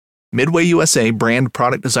Midway USA brand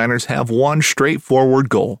product designers have one straightforward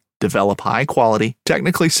goal: develop high-quality,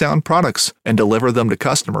 technically sound products and deliver them to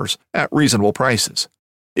customers at reasonable prices.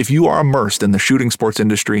 If you are immersed in the shooting sports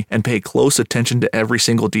industry and pay close attention to every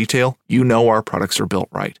single detail, you know our products are built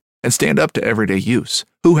right and stand up to everyday use.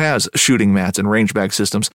 Who has shooting mats and range bag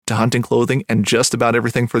systems to hunting clothing and just about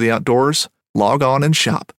everything for the outdoors? Log on and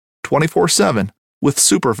shop 24/7 with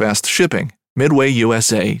super fast shipping.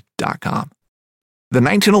 MidwayUSA.com. The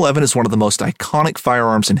 1911 is one of the most iconic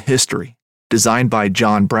firearms in history. Designed by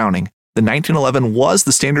John Browning, the 1911 was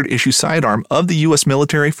the standard issue sidearm of the U.S.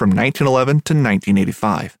 military from 1911 to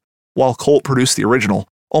 1985. While Colt produced the original,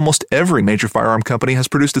 almost every major firearm company has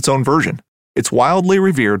produced its own version. It's wildly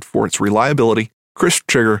revered for its reliability, crisp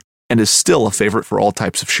trigger, and is still a favorite for all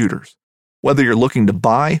types of shooters. Whether you're looking to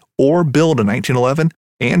buy or build a 1911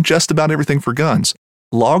 and just about everything for guns,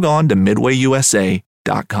 log on to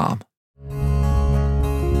MidwayUSA.com.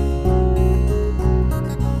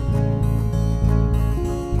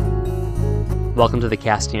 Welcome to the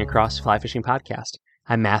Casting Across Fly Fishing Podcast.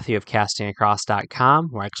 I'm Matthew of CastingAcross.com,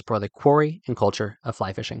 where I explore the quarry and culture of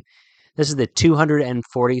fly fishing. This is the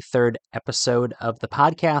 243rd episode of the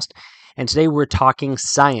podcast, and today we're talking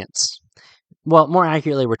science. Well, more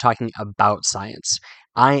accurately, we're talking about science.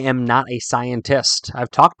 I am not a scientist. I've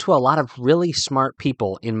talked to a lot of really smart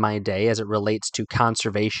people in my day as it relates to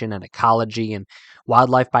conservation and ecology and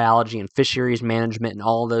wildlife biology and fisheries management and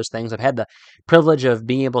all of those things. I've had the privilege of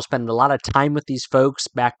being able to spend a lot of time with these folks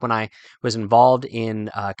back when I was involved in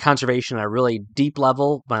conservation at a really deep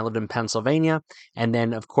level when I lived in Pennsylvania. And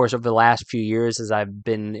then, of course, over the last few years, as I've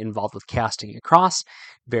been involved with Casting Across,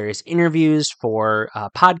 various interviews for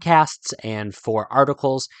podcasts and for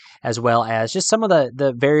articles, as well as just some of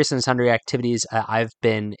the various and sundry activities I've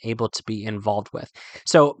been able to be involved with.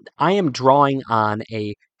 So I am drawing on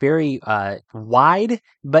a very wide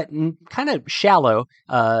but kind of shallow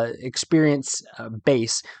experience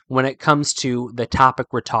base when it comes to the topic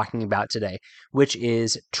we're talking about today, which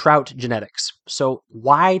is trout genetics. So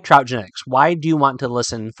why trout genetics? Why do you want to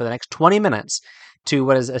listen for the next 20 minutes to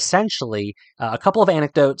what is essentially a couple of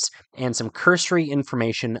anecdotes and some cursory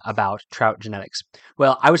information about trout genetics?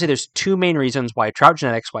 Well, I would say there's two main reasons why trout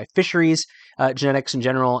genetics, why fisheries genetics in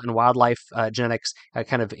general, and wildlife genetics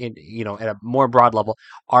kind of at a more broad level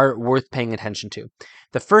are worth paying attention to.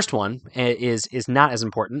 The first one is not as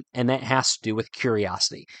important, and that has to do with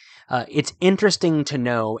curiosity. It's interesting to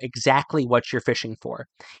know exactly what you're fishing for.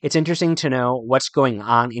 It's interesting to know what's going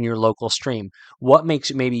on in your local stream. What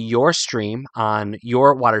makes maybe your stream on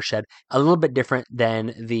your watershed a little bit different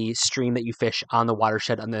than the stream that you fish on the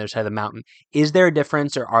watershed on the other side of the mountain? Is there a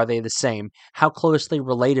difference, or are they the same? How closely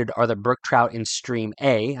related are the brook trout in stream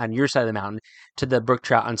A on your side of the mountain to the brook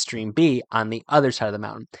trout on stream B on the other side of the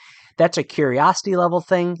mountain? That's a curiosity level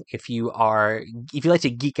thing. If you like to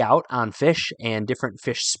geek out on fish and different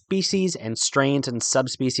fish species and strains and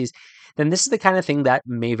subspecies, then this is the kind of thing that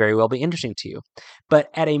may very well be interesting to you. But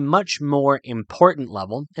at a much more important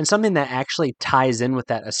level, and something that actually ties in with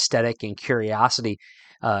that aesthetic and curiosity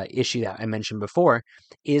issue that I mentioned before,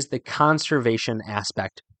 is the conservation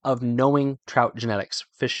aspect of knowing trout genetics,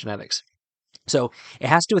 fish genetics. So it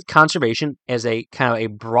has to do with conservation as a kind of a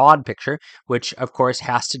broad picture, which of course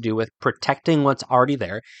has to do with protecting what's already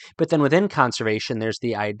there. But then within conservation, there's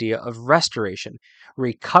the idea of restoration,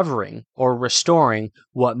 recovering or restoring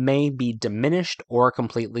what may be diminished or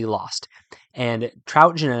completely lost. And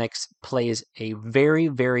trout genetics plays a very,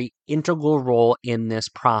 very integral role in this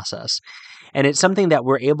process. And it's something that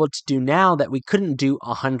we're able to do now that we couldn't do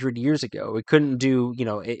 100 years ago. We couldn't do,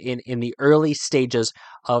 in the early stages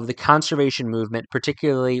of the conservation movement,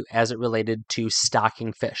 particularly as it related to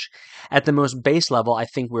stocking fish. At the most base level, I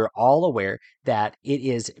think we're all aware that it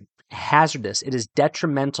is hazardous, it is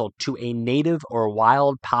detrimental to a native or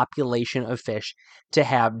wild population of fish to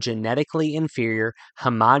have genetically inferior,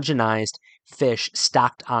 homogenized fish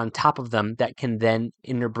stocked on top of them that can then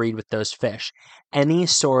interbreed with those fish. Any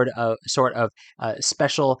sort of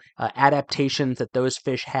special adaptations that those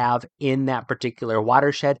fish have in that particular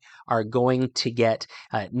watershed are going to get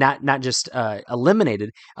not just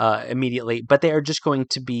eliminated immediately, but they are just going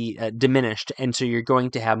to be diminished, and so you're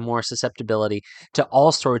going to have more susceptibility to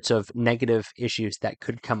all sorts of negative issues that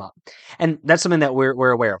could come up. And that's something that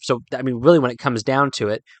we're aware of. So, I mean, really, when it comes down to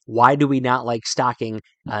it, why do we not like stocking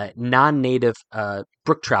non-native native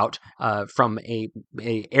brook trout from a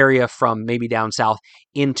area from maybe down south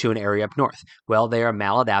into an area up north? Well, they are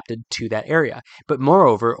maladapted to that area. But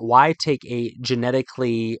moreover, why take a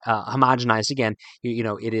genetically homogenized, again,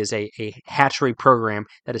 it is a hatchery program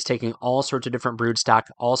that is taking all sorts of different brood stock,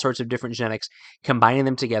 all sorts of different genetics, combining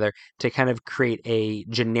them together to kind of create a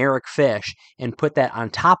generic fish and put that on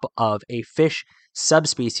top of a fish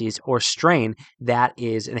subspecies or strain that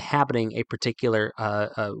is inhabiting a particular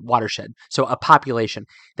watershed. So a population.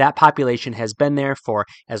 That population has been there for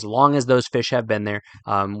as long as those fish have been there,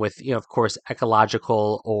 with, of course,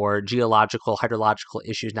 ecological or geological, hydrological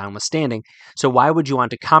issues notwithstanding. So why would you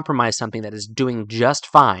want to compromise something that is doing just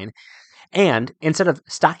fine? And instead of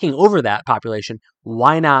stocking over that population,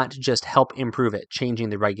 why not just help improve it? Changing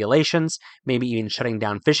the regulations, maybe even shutting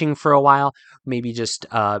down fishing for a while, maybe just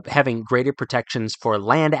having greater protections for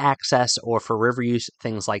land access or for river use,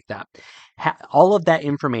 things like that. All of that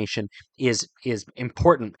information is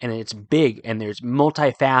important, and it's big, and there's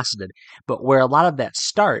multifaceted. But where a lot of that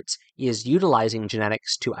starts is utilizing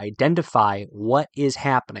genetics to identify what is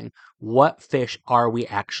happening. What fish are we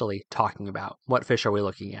actually talking about? What fish are we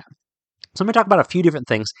looking at? So I'm going to talk about a few different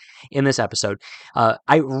things in this episode.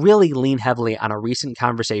 I really lean heavily on a recent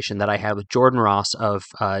conversation that I had with Jordan Ross of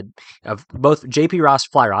both JP Ross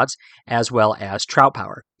Fly Rods as well as Trout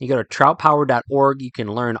Power. You go to troutpower.org. You can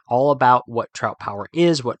learn all about what Trout Power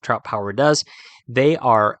is, what Trout Power does. They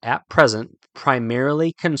are at present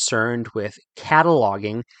primarily concerned with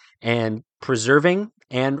cataloging and preserving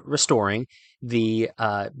and restoring the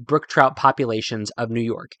brook trout populations of New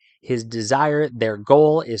York. His desire, their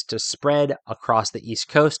goal, is to spread across the East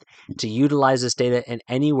Coast to utilize this data in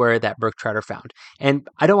anywhere that brook trout are found. And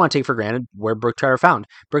I don't want to take for granted where brook trout are found.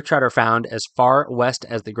 Brook trout are found as far west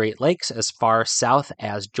as the Great Lakes, as far south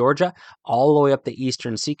as Georgia, all the way up the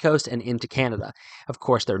eastern seacoast and into Canada. Of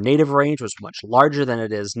course, their native range was much larger than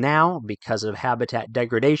it is now because of habitat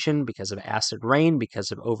degradation, because of acid rain,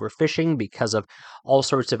 because of overfishing, because of all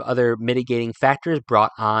sorts of other mitigating factors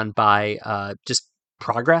brought on by just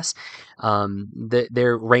progress.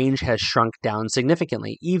 Their range has shrunk down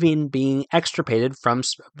significantly, even being extirpated from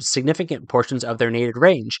significant portions of their native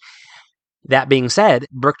range. That being said,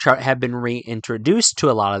 brook trout have been reintroduced to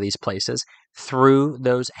a lot of these places through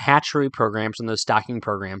those hatchery programs and those stocking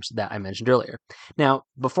programs that I mentioned earlier. Now,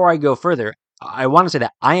 before I go further, I want to say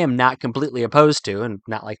that I am not completely opposed to, and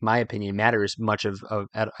not like my opinion matters much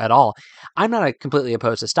at all. I'm not completely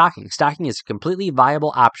opposed to stocking. Stocking is a completely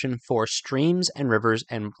viable option for streams and rivers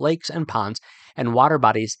and lakes and ponds and water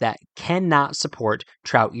bodies that cannot support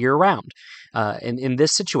trout year-round. In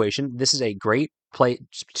this situation, this is a great place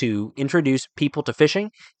to introduce people to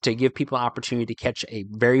fishing, to give people an opportunity to catch a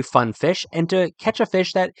very fun fish, and to catch a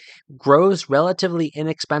fish that grows relatively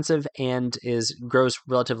inexpensive and grows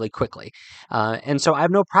relatively quickly. And so I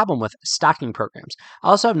have no problem with stocking programs. I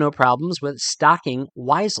also have no problems with stocking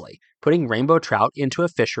wisely, putting rainbow trout into a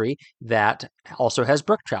fishery that also has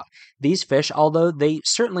brook trout. These fish, although they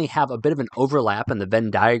certainly have a bit of an overlap in the Venn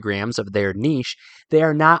diagrams of their niche, they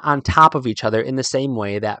are not on top of each other in the same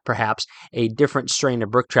way that perhaps a different strain of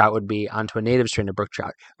brook trout would be onto a native strain of brook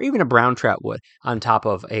trout, or even a brown trout would on top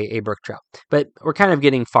of a brook trout. But we're kind of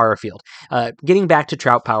getting far afield. Getting back to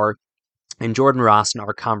Trout Power and Jordan Ross in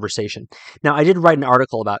our conversation. Now, I did write an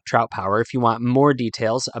article about Trout Power. If you want more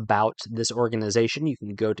details about this organization, you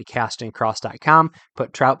can go to castingacross.com,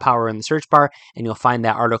 put Trout Power in the search bar, and you'll find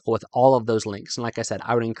that article with all of those links. And like I said,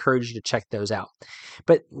 I would encourage you to check those out.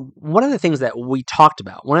 But one of the things that we talked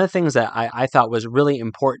about, one of the things that I thought was really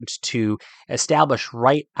important to establish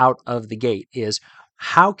right out of the gate is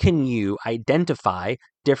how can you identify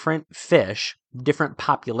different fish, different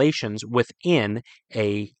populations within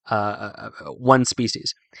a one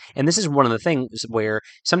species? And this is one of the things where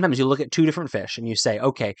sometimes you look at two different fish and you say,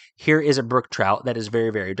 okay, here is a brook trout that is very,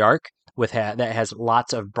 very dark that has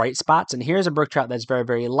lots of bright spots, and here's a brook trout that's very,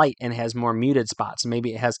 very light and has more muted spots.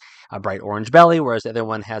 Maybe it has a bright orange belly, whereas the other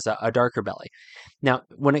one has a darker belly. Now,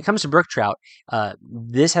 when it comes to brook trout,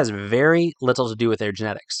 this has very little to do with their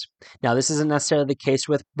genetics. Now, this isn't necessarily the case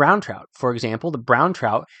with brown trout. For example, the brown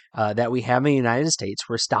trout that we have in the United States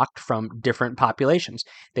were stocked from different populations.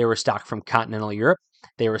 They were stocked from continental Europe.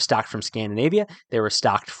 They were stocked from Scandinavia. They were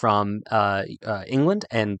stocked from England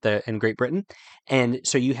and Great Britain. And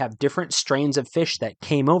so you have different strains of fish that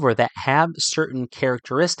came over that have certain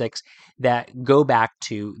characteristics that go back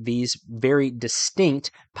to these very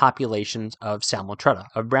distinct populations of salmonella,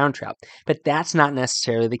 of brown trout. But that's not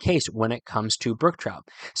necessarily the case when it comes to brook trout.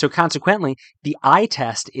 So consequently, the eye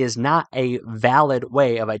test is not a valid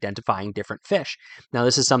way of identifying different fish. Now,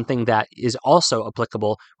 this is something that is also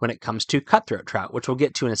applicable when it comes to cutthroat trout, which we'll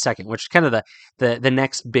get to in a second, which is kind of the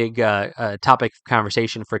next big topic of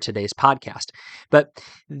conversation for today's podcast. But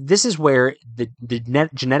this is where the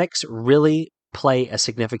genetics really play a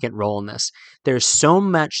significant role in this. There's so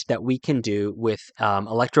much that we can do with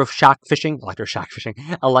electroshock fishing,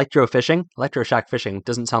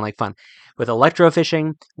 doesn't sound like fun, with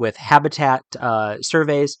electrofishing, with habitat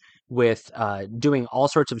surveys, with doing all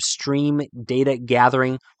sorts of stream data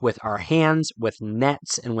gathering with our hands, with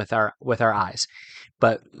nets, and with our eyes.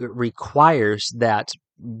 But it requires that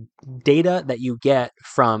data that you get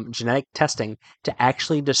from genetic testing to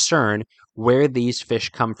actually discern where these fish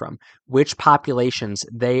come from, which populations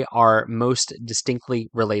they are most distinctly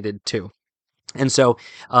related to. And so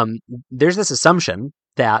there's this assumption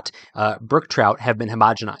that brook trout have been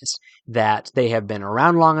homogenized, that they have been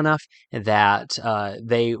around long enough, that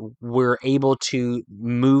they were able to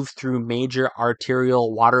move through major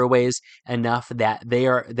arterial waterways enough that they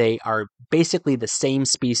are basically the same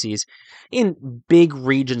species in big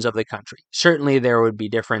regions of the country. Certainly there would be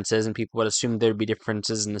differences, and people would assume there'd be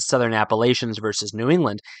differences in the southern Appalachians versus New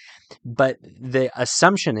England. But the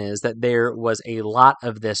assumption is that there was a lot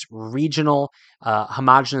of this regional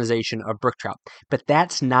homogenization of brook trout. But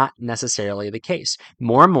that's not necessarily the case.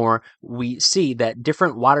 More and more, we see that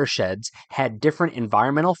different watersheds had different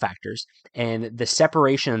environmental factors, and the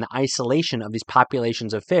separation and the isolation of these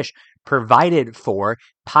populations of fish provided for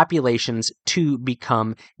populations to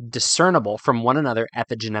become discernible from one another at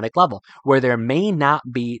the genetic level, where there may not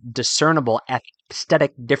be discernible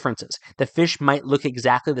aesthetic differences. The fish might look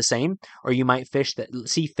exactly the same, or you might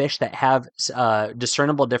see fish that have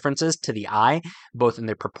discernible differences to the eye, both in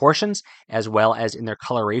their proportions as well as in their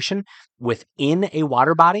coloration within a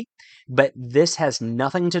water body. But this has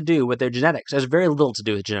nothing to do with their genetics. There's very little to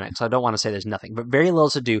do with genetics. I don't want to say there's nothing, but very little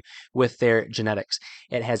to do with their genetics.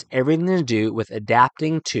 It has everything to do with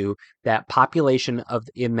adapting to that population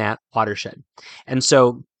in that watershed. And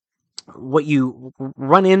so what you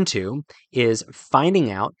run into is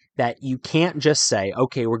finding out that you can't just say,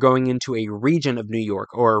 okay, we're going into a region of New York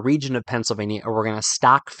or a region of Pennsylvania, or we're going to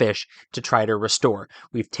stock fish to try to restore.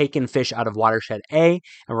 We've taken fish out of watershed A,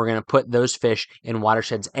 and we're going to put those fish in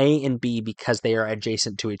watersheds A and B because they are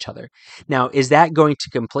adjacent to each other. Now, is that going to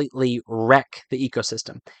completely wreck the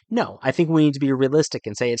ecosystem? No, I think we need to be realistic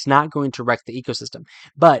and say it's not going to wreck the ecosystem.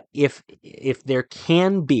 But if there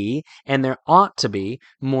can be, and there ought to be,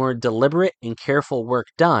 more deliberate and careful work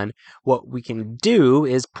done, what we can do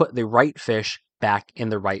is put the right fish back in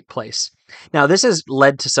the right place. Now, this has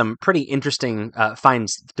led to some pretty interesting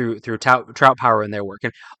finds through Trout Power in their work,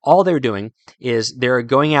 and all they're doing is they're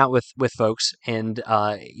going out with folks, and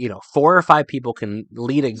 4 or 5 people can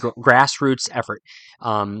lead a grassroots effort.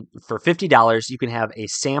 For $50, you can have a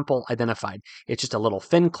sample identified. It's just a little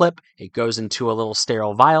fin clip. It goes into a little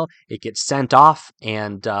sterile vial. It gets sent off,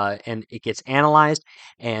 and it gets analyzed.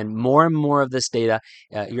 And more of this data,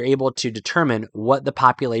 you're able to determine what the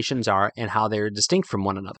populations are and how they're distinct from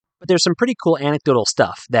one another. But there's some pretty cool anecdotal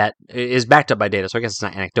stuff that is backed up by data. So I guess it's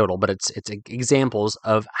not anecdotal, but it's examples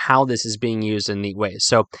of how this is being used in neat ways.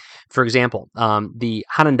 So, for example, the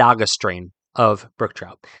Onondaga strain of brook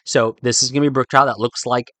trout. So this is going to be brook trout that looks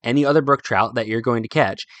like any other brook trout that you're going to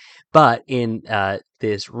catch. But in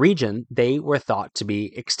this region, they were thought to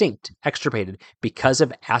be extinct, extirpated, because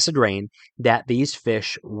of acid rain, that these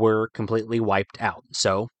fish were completely wiped out.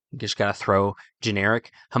 So you just got to throw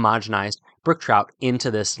generic, homogenized brook trout into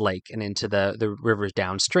this lake and into the rivers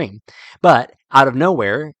downstream. But out of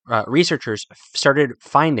nowhere, researchers started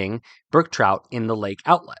finding brook trout in the lake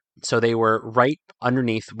outlet. So they were right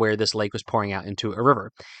underneath where this lake was pouring out into a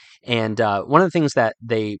river. And one of the things that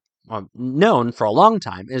they known for a long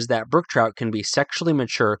time is that brook trout can be sexually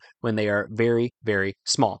mature when they are very, very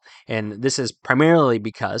small. And this is primarily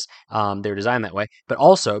because they're designed that way, but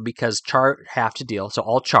also because char have to deal, so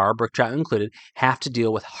all char, brook trout included, have to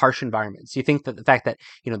deal with harsh environments. You think that the fact that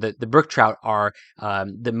the brook trout are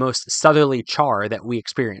the most southerly char that we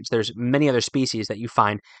experience. There's many other species that you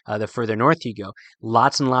find the further north you go.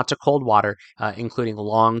 Lots and lots of cold water, including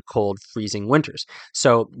long, cold, freezing winters.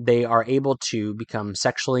 So they are able to become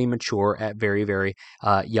sexually mature at very, very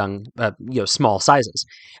young, small sizes.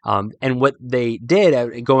 And what they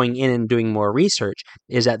did, going in and doing more research,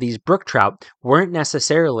 is that these brook trout weren't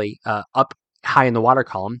necessarily up high in the water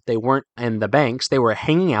column. They weren't in the banks. They were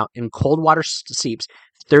hanging out in cold water seeps,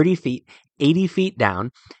 30 feet, 80 feet down,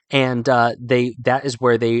 and that is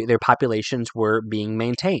where their populations were being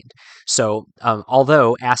maintained. So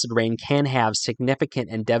although acid rain can have significant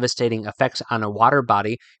and devastating effects on a water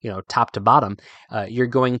body, top to bottom, you're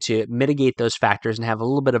going to mitigate those factors and have a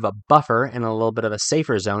little bit of a buffer and a little bit of a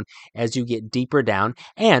safer zone as you get deeper down.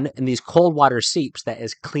 And in these cold water seeps, that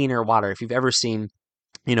is cleaner water. If you've ever seen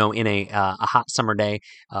in a hot summer day,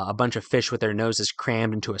 a bunch of fish with their noses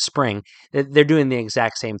crammed into a spring, they're doing the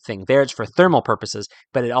exact same thing. There, it's for thermal purposes,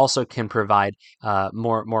 but it also can provide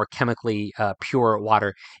more chemically pure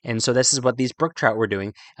water. And so this is what these brook trout were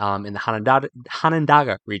doing in the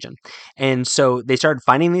Onondaga region. And so they started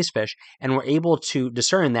finding these fish and were able to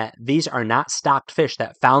discern that these are not stocked fish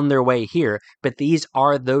that found their way here, but these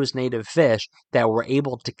are those native fish that were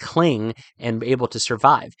able to cling and able to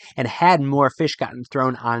survive. And had more fish gotten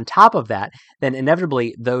thrown on top of that, then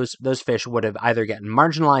inevitably those fish would have either gotten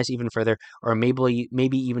marginalized even further, or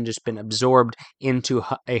maybe even just been absorbed into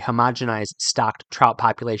a homogenized stocked trout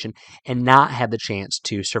population and not had the chance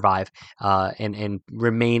to survive and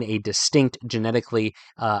remain a distinct genetically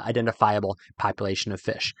identifiable population of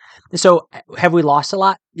fish. So have we lost a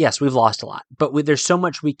lot? Yes, we've lost a lot, but there's so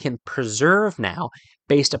much we can preserve now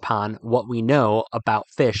based upon what we know about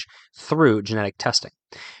fish through genetic testing.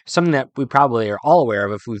 Something that we probably are all aware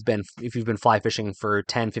of if you've been fly fishing for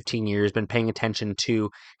 10, 15 years, been paying attention to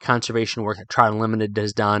conservation work that Trout Unlimited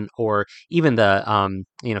has done, or even the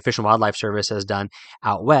Fish and Wildlife Service has done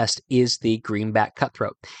out west, is the greenback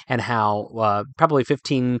cutthroat, and how probably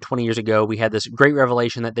 15, 20 years ago we had this great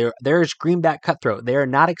revelation that there's greenback cutthroat. They are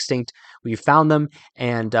not extinct. We found them,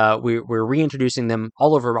 and we're reintroducing them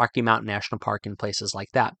all over Rocky Mountain National Park and places like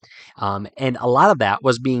that. And a lot of that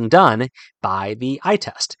was being done by the eye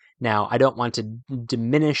test. Now, I don't want to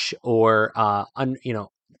diminish or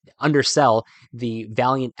undersell the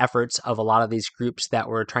valiant efforts of a lot of these groups that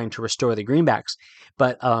were trying to restore the greenbacks,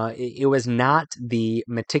 but it was not the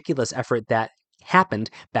meticulous effort that happened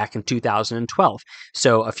back in 2012.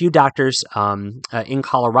 So a few doctors in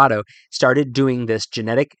Colorado started doing this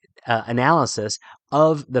genetic analysis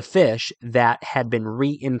of the fish that had been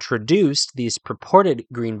reintroduced, these purported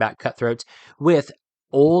greenback cutthroats, with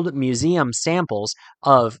old museum samples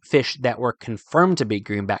of fish that were confirmed to be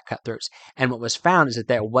greenback cutthroats. And what was found is that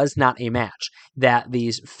there was not a match, that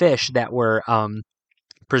these fish that were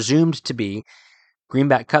presumed to be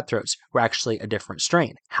greenback cutthroats were actually a different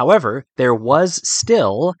strain. However, there was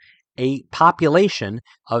still a population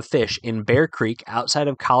of fish in Bear Creek outside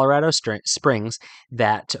of Colorado Springs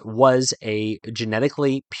that was a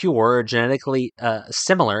genetically pure, genetically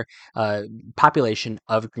similar population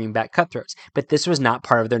of greenback cutthroats. But this was not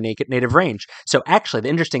part of their native range. So actually, the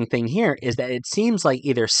interesting thing here is that it seems like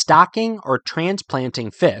either stocking or transplanting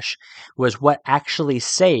fish was what actually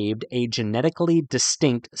saved a genetically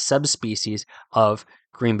distinct subspecies of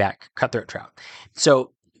greenback cutthroat trout.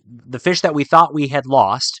 So the fish that we thought we had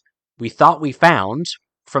lost, we thought we found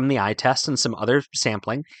from the eye test and some other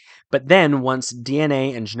sampling. But then once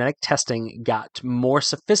DNA and genetic testing got more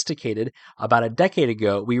sophisticated about a decade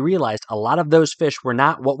ago, we realized a lot of those fish were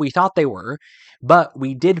not what we thought they were, but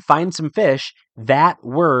we did find some fish that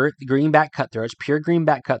were greenback cutthroats, pure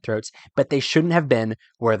greenback cutthroats, but they shouldn't have been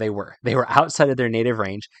where they were. They were outside of their native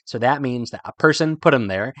range. So that means that a person put them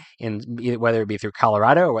there, and whether it be through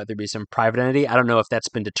Colorado or whether it be some private entity. I don't know if that's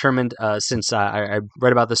been determined since I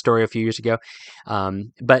read about the story a few years ago.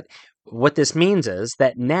 But what this means is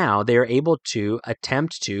that now they are able to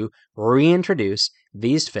attempt to reintroduce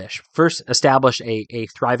these fish, first establish a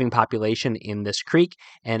thriving population in this creek,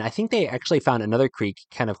 and I think they actually found another creek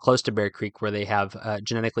kind of close to Bear Creek where they have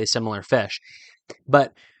genetically similar fish.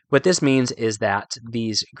 But what this means is that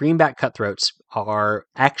these greenback cutthroats are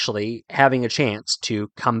actually having a chance to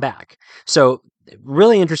come back. So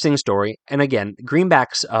really interesting story. And again,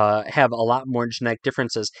 greenbacks have a lot more genetic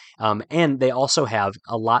differences, and they also have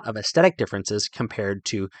a lot of aesthetic differences compared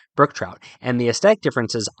to brook trout. And the aesthetic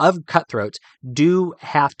differences of cutthroats do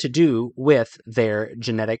have to do with their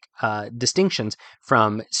genetic distinctions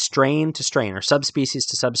from strain to strain, or subspecies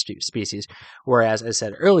to subspecies. Whereas, as I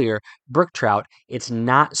said earlier, brook trout, it's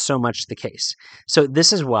not so much the case. So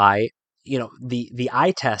this is why the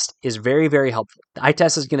eye test is very, very helpful. The eye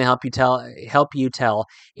test is going to help you tell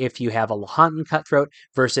if you have a Lahontan cutthroat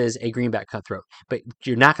versus a greenback cutthroat, but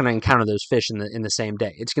you're not going to encounter those fish in the same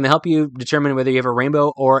day. It's going to help you determine whether you have a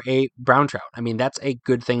rainbow or a brown trout. I mean, that's a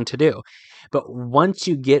good thing to do. But once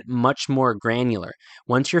you get much more granular,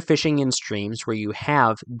 once you're fishing in streams where you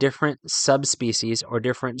have different subspecies or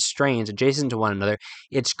different strains adjacent to one another,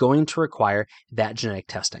 it's going to require that genetic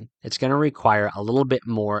testing. It's going to require a little bit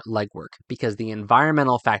more legwork because the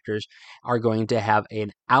environmental factors are going to have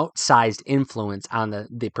an outsized influence on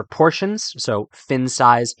the proportions. So fin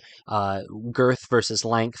size, girth versus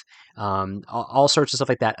length, all sorts of stuff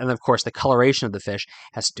like that. And of course, the coloration of the fish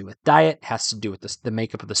has to do with diet, has to do with the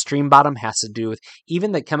makeup of the stream bottom, has to do with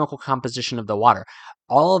even the chemical composition of the water.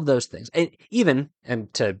 All of those things,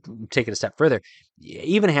 and to take it a step further,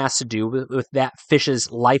 even has to do with that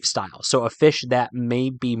fish's lifestyle. So a fish that may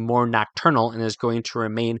be more nocturnal and is going to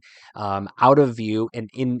remain out of view and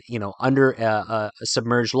under a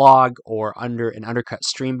submerged log or under an undercut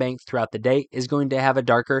stream bank throughout the day is going to have a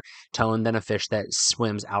darker tone than a fish that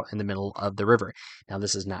swims out in the middle of the river. Now,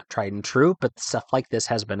 this is not tried and true, but stuff like this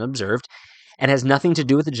has been observed and has nothing to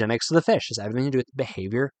do with the genetics of the fish. It has everything to do with the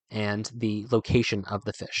behavior and the location of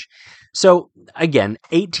the fish. So again,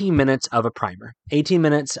 18 minutes of a primer, 18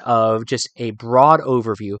 minutes of just a broad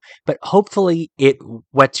overview, but hopefully it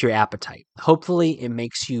whets your appetite. Hopefully it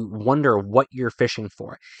makes you wonder what you're fishing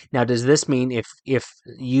for. Now, does this mean if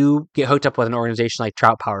you get hooked up with an organization like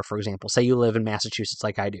Trout Power, for example, say you live in Massachusetts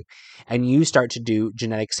like I do, and you start to do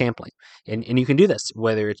genetic sampling, and you can do this,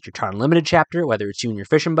 whether it's your Trout Unlimited chapter, whether it's you and your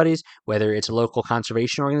fishing buddies, whether it's a local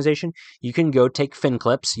conservation organization, you can go take fin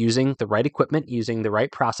clips using the right equipment, using the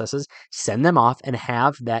right processes, send them off and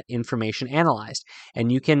have that information analyzed.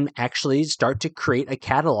 And you can actually start to create a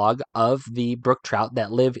catalog of the brook trout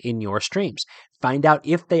that live in your streams. Find out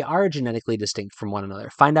if they are genetically distinct from one another.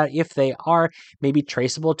 Find out if they are maybe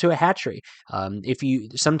traceable to a hatchery.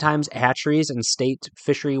 Sometimes hatcheries and state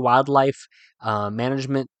fishery wildlife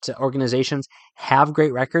management organizations have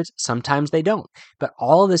great records. Sometimes they don't. But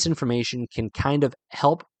all of this information can kind of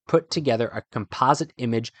help put together a composite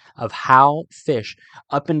image of how fish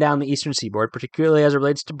up and down the eastern seaboard, particularly as it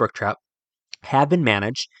relates to brook trout, have been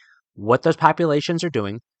managed, what those populations are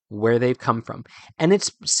doing, where they've come from. And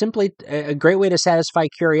it's simply a great way to satisfy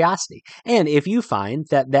curiosity. And if you find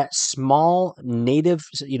that that small native,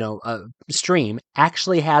 stream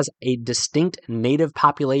actually has a distinct native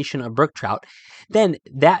population of brook trout, then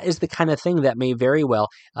that is the kind of thing that may very well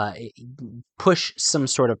push some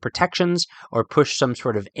sort of protections or push some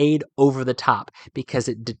sort of aid over the top, because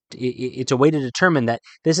it's a way to determine that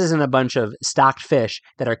this isn't a bunch of stocked fish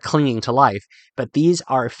that are clinging to life, but these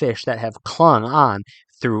are fish that have clung on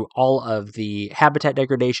through all of the habitat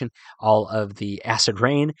degradation, all of the acid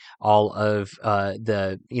rain, all of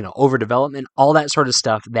the overdevelopment, all that sort of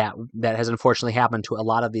stuff that has unfortunately happened to a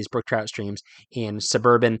lot of these brook trout streams in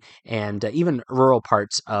suburban and even rural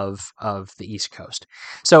parts of the East Coast.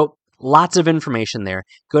 So lots of information there.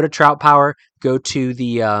 Go to Trout Power. Go to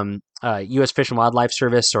the U.S. Fish and Wildlife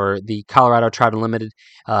Service or the Colorado Trout Unlimited,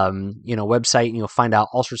 website, and you'll find out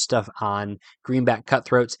all sorts of stuff on greenback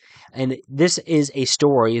cutthroats. And this is a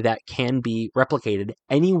story that can be replicated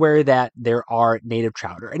anywhere that there are native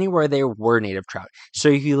trout or anywhere there were native trout. So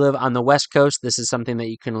if you live on the West Coast, this is something that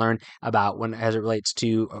you can learn about as it relates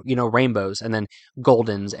to, rainbows and then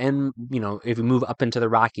goldens. And, if you move up into the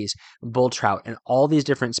Rockies, bull trout and all these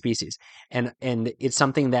different species. And it's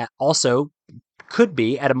something that also could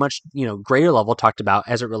be at a much greater level talked about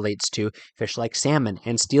as it relates to fish like salmon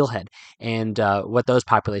and steelhead and what those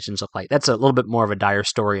populations look like. That's a little bit more of a dire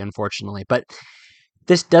story, unfortunately. But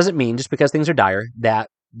this doesn't mean just because things are dire that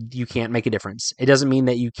you can't make a difference. It doesn't mean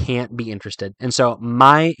that you can't be interested. And so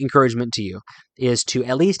my encouragement to you is to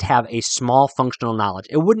at least have a small functional knowledge.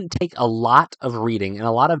 It wouldn't take a lot of reading and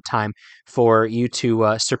a lot of time for you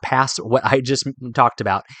to surpass what I just talked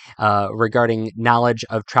about regarding knowledge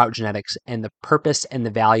of trout genetics and the purpose and the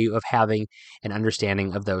value of having an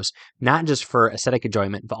understanding of those, not just for aesthetic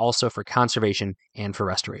enjoyment, but also for conservation and for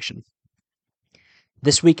restoration.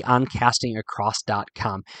 This week on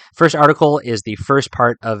castingacross.com. First article is the first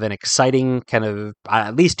part of an exciting kind of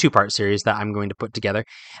at least two-part series that I'm going to put together.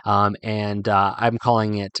 And I'm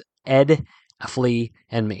calling it Ed, a Flea,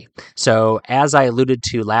 and Me. So as I alluded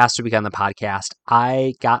to last week on the podcast,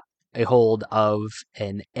 I got a hold of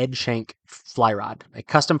an Ed Shank fly rod, a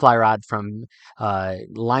custom fly rod from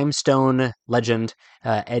limestone legend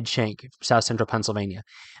Ed Shank, South Central Pennsylvania.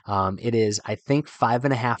 It is, I think,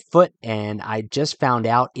 5.5 foot, and I just found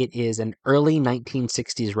out it is an early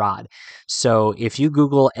 1960s rod. So if you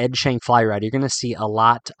Google Ed Shank fly rod, you're going to see a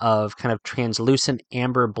lot of kind of translucent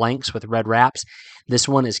amber blanks with red wraps. This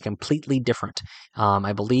one is completely different.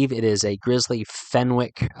 I believe it is a grizzly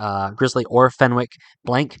or Fenwick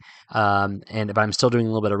blank, but I'm still doing a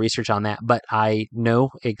little bit of research on that. but I know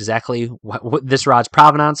exactly what this rod's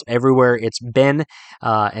provenance, everywhere it's been,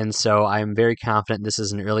 and so I'm very confident this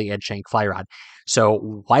is an early edge shank fly rod.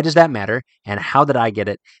 So why does that matter, and how did I get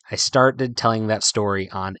it? I started telling that story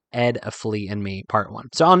on Ed, a Flea, and Me, Part 1.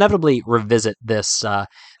 So I'll inevitably revisit this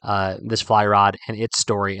this fly rod and its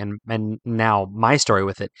story, and now my story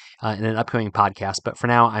with it in an upcoming podcast. But for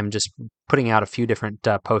now, I'm just putting out a few different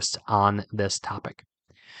posts on this topic.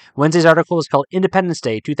 Wednesday's article is called Independence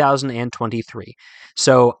Day 2023.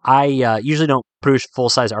 So I usually don't produce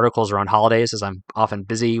full-size articles around holidays, as I'm often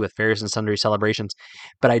busy with various and sundry celebrations,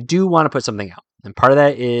 but I do want to put something out. And part of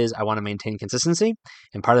that is I want to maintain consistency,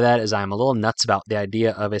 and part of that is I'm a little nuts about the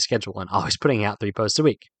idea of a schedule and always putting out 3 posts a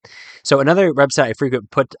week. So another website I frequent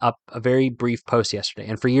put up a very brief post yesterday,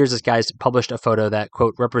 and for years this guy's published a photo that,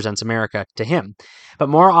 quote, represents America to him. But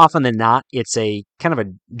more often than not, it's a kind of a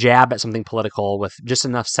jab at something political with just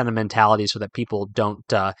enough sentimentality so that people don't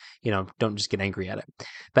just get angry at it.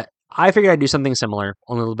 But I figured I'd do something similar,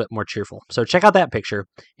 only a little bit more cheerful. So check out that picture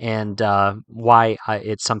and why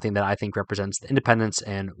it's something that I think represents the independence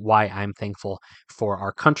and why I'm thankful for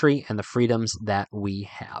our country and the freedoms that we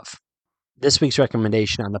have. This week's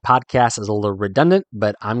recommendation on the podcast is a little redundant,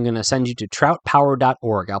 but I'm going to send you to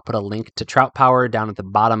troutpower.org. I'll put a link to Trout Power down at the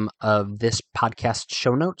bottom of this podcast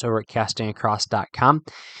show notes over at castingacross.com.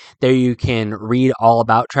 There you can read all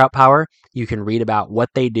about Trout Power. You can read about what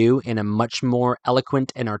they do in a much more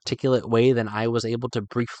eloquent and articulate way than I was able to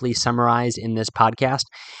briefly summarize in this podcast.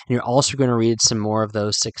 And you're also going to read some more of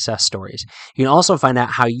those success stories. You can also find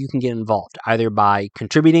out how you can get involved, either by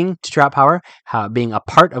contributing to Trout Power, being a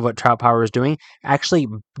part of what Trout Power is doing, actually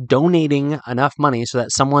donating enough money so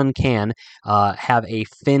that someone can have a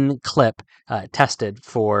fin clip tested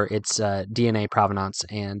for its DNA provenance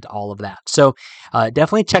and all of that. So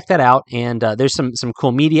definitely check that out. And there's some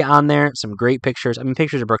cool media on there, some great pictures. I mean,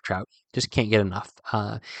 pictures of brook trout. Just can't get enough.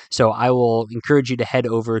 So I will encourage you to head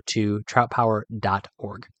over to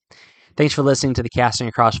troutpower.org. Thanks for listening to the Casting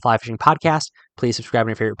Across Fly Fishing Podcast. Please subscribe on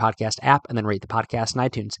your favorite podcast app and then rate the podcast in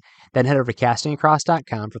iTunes. Then head over to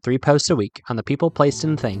castingacross.com for 3 posts a week on the people, places,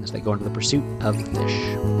 and things that go into the pursuit of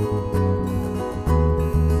fish.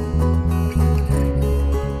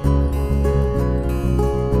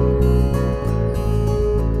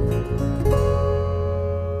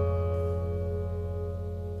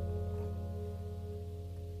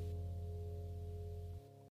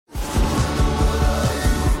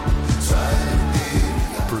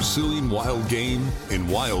 Pursuing wild game in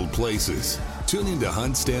wild places. Tune in to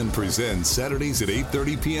Hunt Stand Presents Saturdays at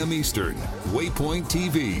 8:30 p.m. Eastern. Waypoint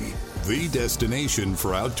TV, the destination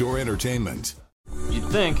for outdoor entertainment. You'd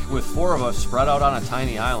think, with 4 of us spread out on a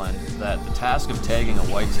tiny island, that the task of tagging a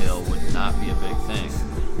whitetail would not be a big thing.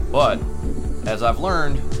 But, as I've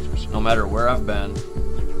learned, no matter where I've been,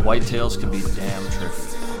 whitetails can be damn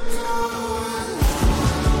tricky.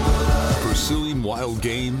 Pursuing wild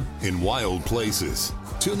game in wild places.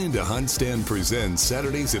 Tune in to Hunt Stand Presents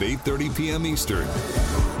Saturdays at 8:30 p.m. Eastern.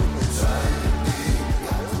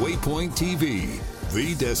 Waypoint TV,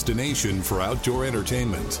 the destination for outdoor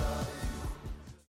entertainment.